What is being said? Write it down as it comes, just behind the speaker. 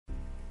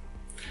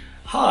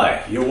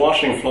Hi, you're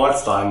watching Floyd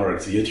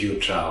Steinberg's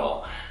YouTube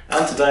channel,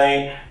 and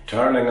today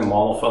turning a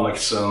monophonic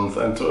synth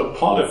into a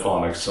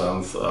polyphonic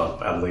synth,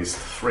 at least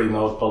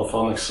 3-note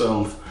polyphonic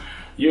synth,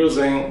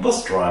 using the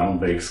Strymon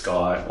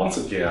BigSky. Once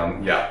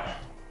again, yeah,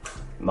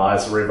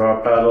 nice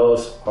reverb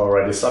pedals,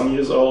 already some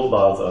years old,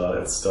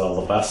 but it's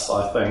still the best,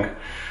 I think.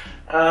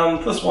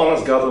 And this one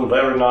has got a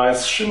very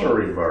nice shimmer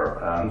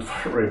reverb,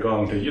 and we're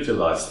going to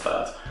utilize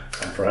that.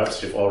 And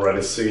perhaps you've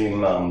already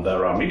seen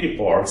there are MIDI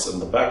ports in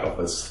the back of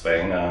this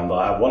thing, and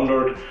I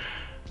wondered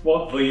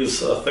what these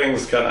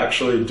things can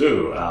actually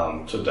do.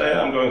 And today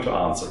I'm going to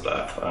answer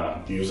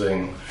that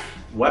using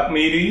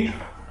WebMidi,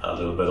 a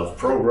little bit of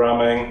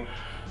programming,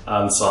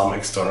 and some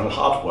external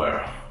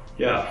hardware.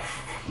 Yeah,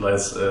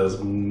 this is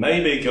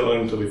maybe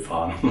going to be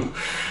fun,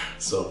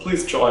 so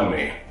please join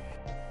me.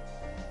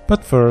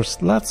 But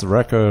first, let's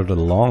record a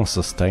long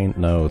sustained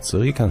note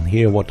so you can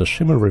hear what the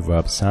shimmer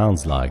reverb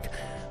sounds like,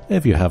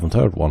 if you haven't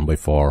heard one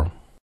before.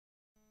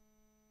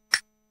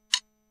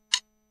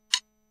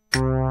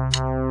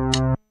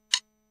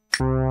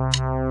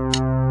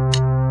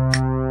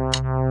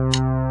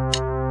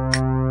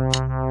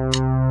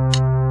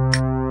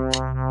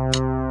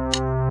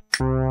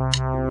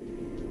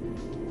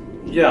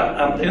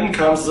 Yeah, and in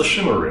comes the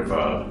shimmer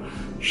reverb.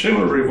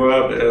 Shimmer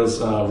reverb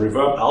is a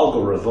reverb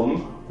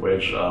algorithm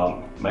which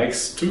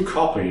makes 2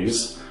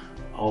 copies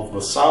of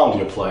the sound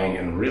you're playing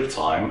in real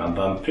time and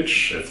then pitch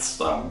shifts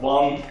them.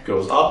 One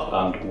goes up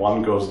and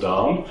one goes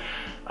down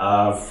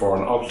for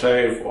an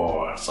octave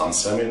or some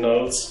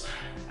semi-notes.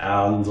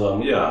 And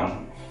yeah,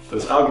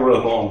 this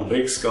algorithm on the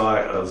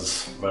BigSky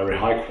is very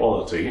high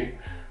quality.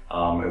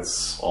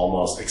 It's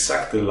almost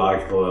exactly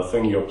like the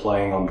thing you're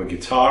playing on the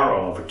guitar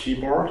or the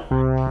keyboard.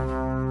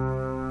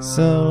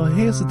 So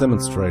here's a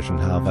demonstration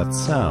how that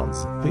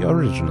sounds. The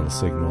original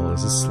signal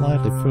is a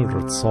slightly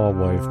filtered saw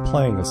wave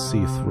playing a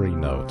C3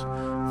 note.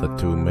 The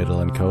 2 middle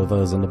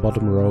encoders in the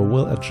bottom row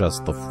will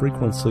adjust the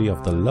frequency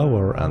of the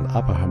lower and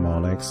upper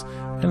harmonics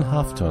in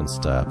half-tone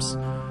steps.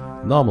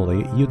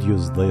 Normally you'd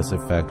use this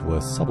effect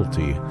with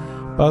subtlety,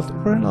 but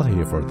we're not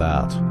here for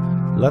that.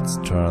 Let's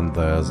turn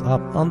this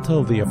up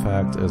until the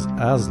effect is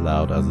as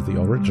loud as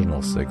the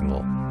original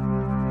signal.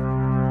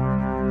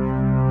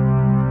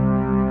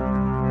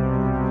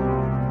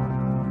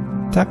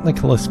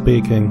 Technically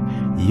speaking,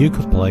 you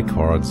could play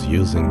chords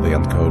using the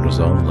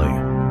encoders only.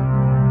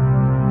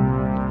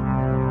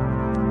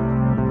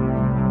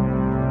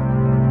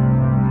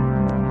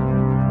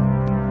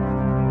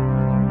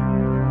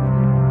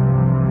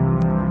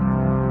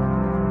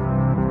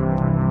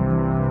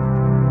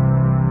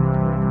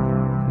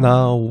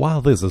 Now,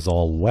 while this is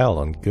all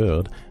well and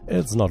good,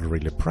 it's not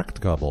really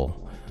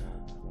practicable.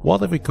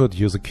 What if we could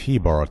use a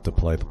keyboard to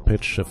play the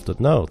pitch-shifted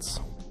notes?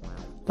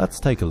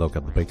 Let's take a look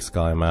at the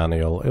BigSky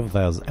manual if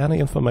there's any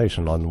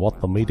information on what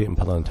the MIDI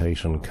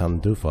implementation can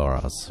do for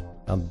us.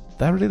 And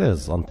there it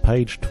is, on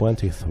page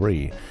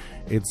 23.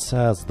 It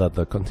says that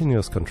the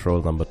continuous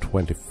control number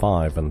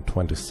 25 and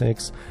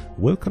 26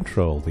 will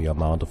control the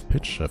amount of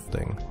pitch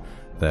shifting.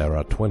 There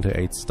are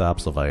 28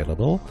 steps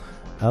available,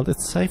 and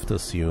it's safe to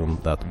assume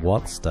that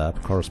one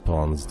step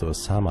corresponds to a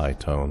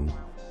semitone.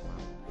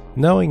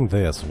 Knowing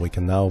this, we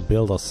can now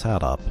build a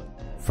setup.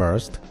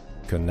 First,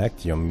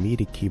 connect your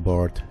MIDI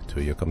keyboard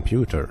to your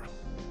computer.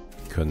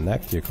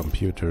 Connect your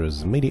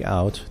computer's MIDI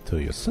out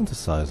to your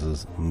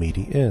synthesizer's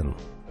MIDI in.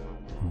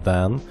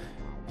 Then,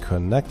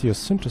 connect your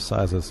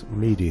synthesizer's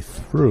MIDI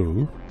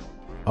through,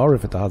 or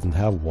if it doesn't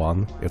have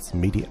one, its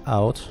MIDI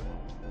out,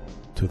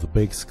 to the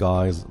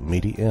BigSky's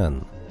MIDI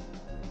in.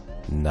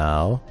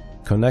 Now,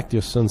 connect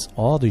your synth's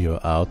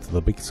audio out to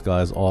the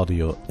BigSky's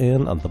audio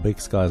in and the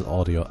BigSky's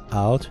audio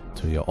out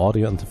to your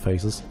audio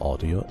interface's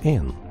audio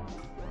in.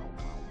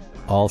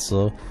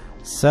 Also,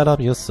 set up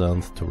your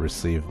synth to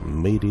receive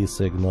MIDI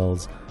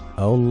signals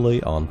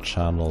only on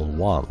channel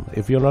 1.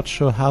 If you're not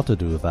sure how to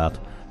do that,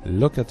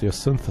 look at your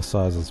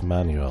synthesizer's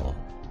manual.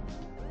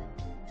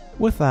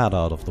 With that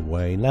out of the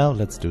way, now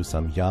let's do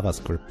some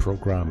JavaScript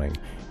programming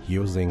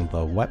using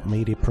the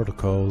WebMidi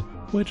protocol,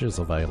 which is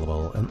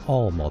available in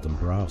all modern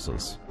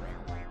browsers.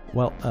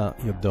 Well,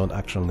 you don't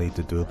actually need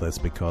to do this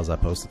because I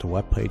posted a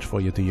web page for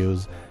you to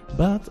use,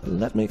 but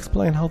let me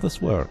explain how this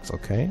works,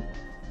 okay?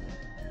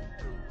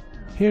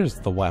 Here's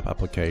the web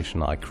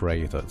application I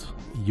created.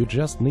 You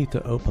just need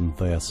to open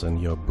this in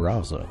your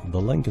browser. The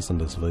link is in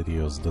this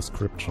video's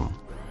description.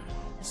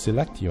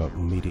 Select your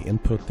MIDI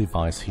input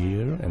device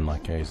here, in my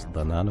case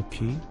the nano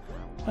key,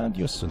 and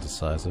your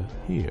synthesizer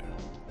here.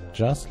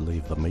 Just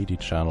leave the MIDI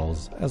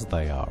channels as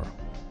they are.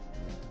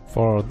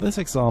 For this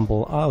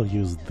example, I'll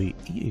use the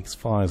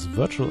EX5's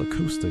virtual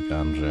acoustic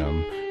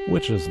engine,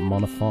 which is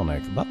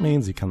monophonic. That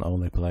means you can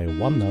only play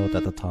one note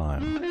at a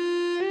time.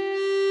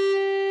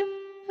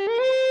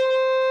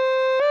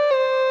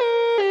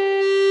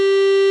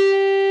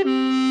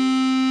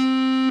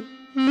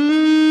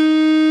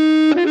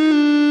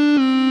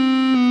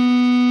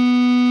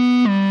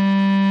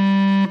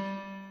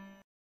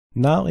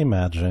 Now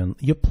imagine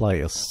you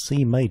play a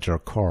C major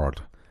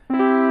chord.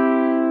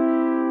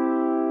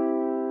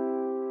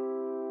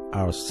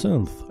 Our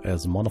synth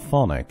is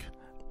monophonic,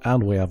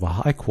 And we have a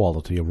high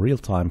quality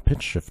real-time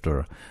pitch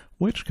shifter,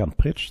 which can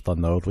pitch the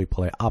note we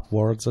play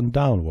upwards and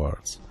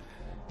downwards.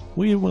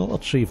 We will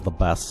achieve the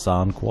best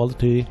sound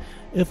quality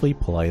if we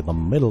play the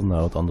middle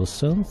note on the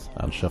synth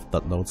and shift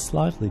that note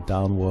slightly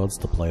downwards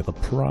to play the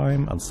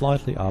prime and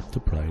slightly up to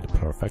play the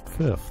perfect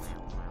fifth.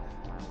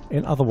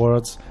 In other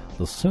words,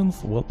 the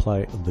synth will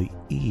play the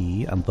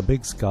E and the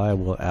BigSky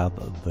will add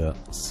the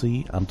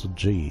C and the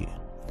G.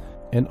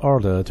 In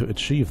order to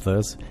achieve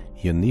this,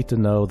 you need to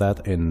know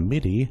that in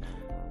MIDI,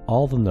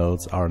 all the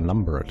notes are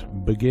numbered,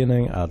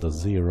 beginning at a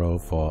 0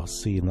 for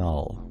C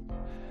null.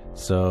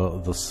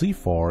 So the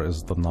C4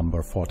 is the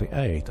number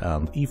 48,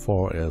 and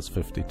E4 is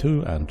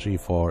 52, and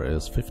G4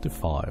 is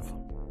 55.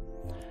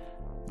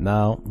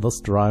 Now, the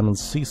Strymon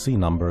CC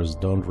numbers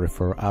don't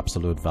refer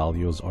absolute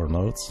values or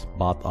notes,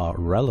 but are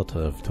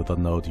relative to the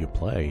note you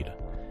played.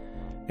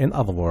 In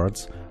other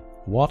words,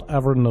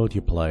 whatever note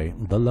you play,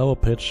 the lower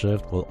pitch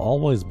shift will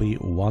always be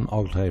 1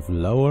 octave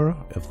lower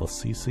if the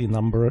CC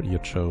number you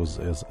chose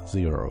is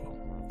 0.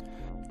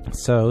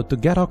 So, to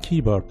get our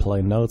keyboard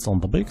play notes on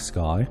the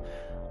BigSky,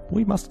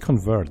 we must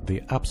convert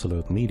the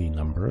absolute MIDI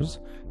numbers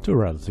to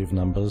relative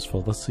numbers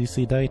for the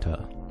CC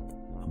data.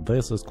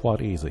 This is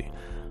quite easy.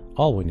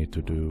 All we need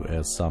to do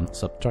is some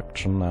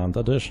subtraction and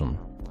addition.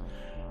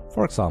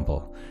 For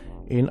example,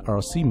 in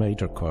our C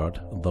major chord,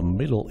 the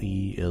middle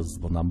E is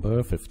the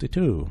number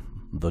 52,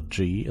 the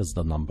G is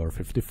the number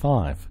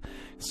 55,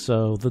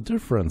 so the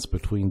difference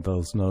between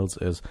those notes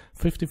is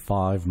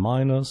 55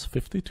 minus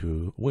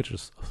 52, which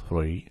is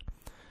 3.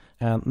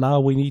 And now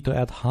we need to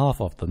add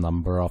half of the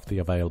number of the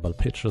available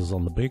pitches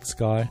on the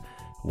BigSky,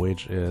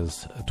 which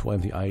is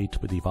 28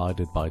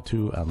 divided by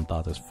 2, and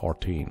that is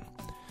 14.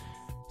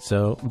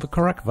 So the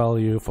correct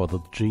value for the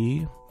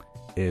G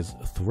is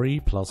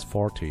 3 plus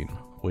 14,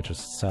 which is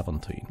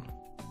 17.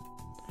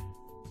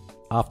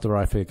 After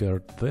I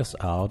figured this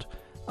out,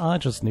 I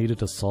just needed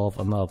to solve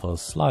another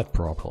slight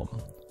problem.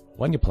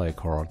 When you play a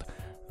chord,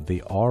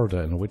 the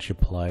order in which you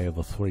play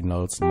the 3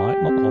 notes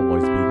might not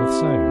always be the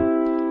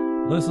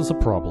same. This is a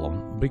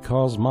problem,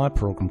 because my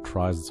program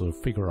tries to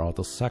figure out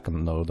the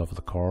second note of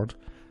the chord,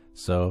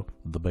 so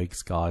the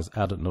BigSky's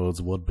added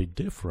notes would be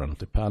different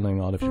depending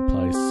on if you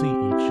play C,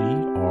 E, G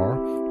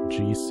or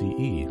G, C,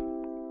 E.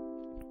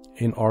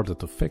 In order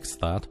to fix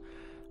that,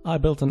 I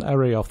built an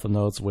array of the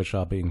notes which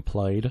are being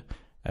played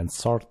and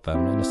sort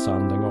them in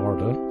ascending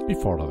order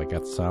before they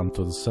get sent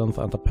to the synth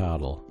and the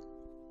pedal.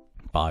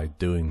 By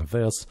doing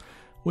this,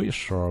 we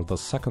assure the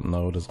second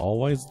note is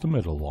always the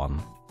middle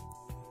one.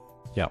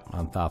 Yeah,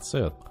 and that's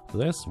it.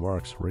 This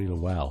works really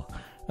well,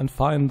 and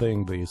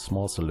finding the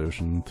small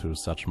solution to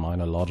such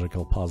minor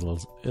logical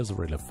puzzles is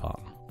really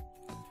fun.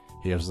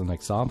 Here's an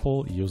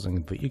example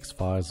using the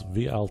EX5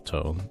 VL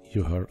tone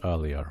you heard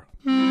earlier.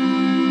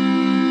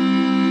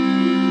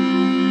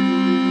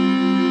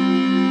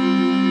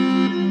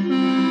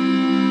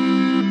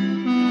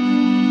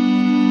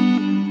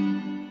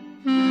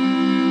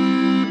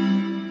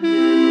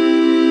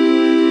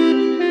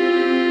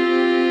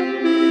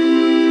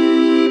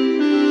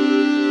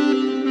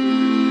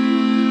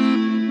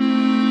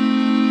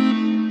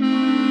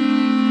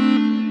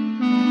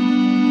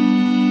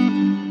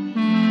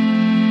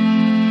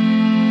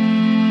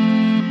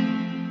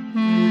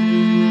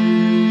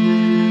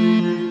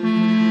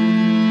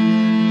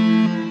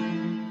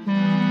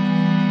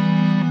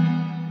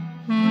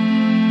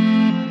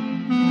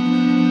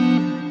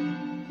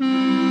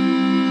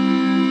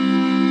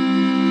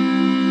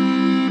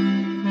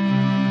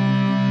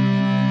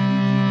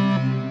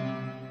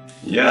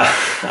 Yeah,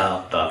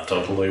 that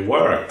totally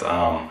worked.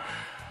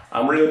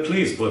 I'm really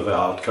pleased with the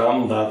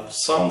outcome. That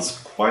sounds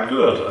quite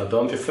good,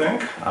 don't you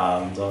think?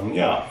 And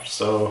yeah,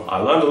 so I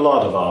learned a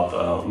lot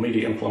about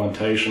MIDI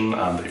implementation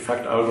and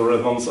effect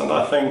algorithms, and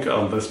I think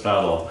this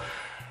pedal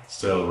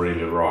still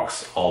really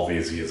rocks all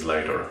these years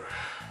later.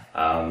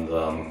 And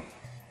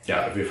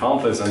yeah, if you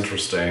found this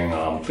interesting,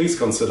 please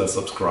consider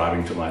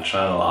subscribing to my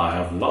channel. I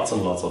have lots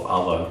and lots of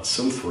other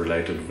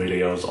synth-related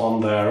videos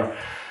on there.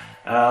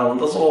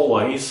 And as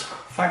always,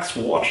 thanks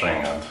for watching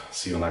and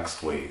see you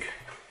next week.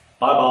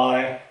 Bye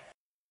bye!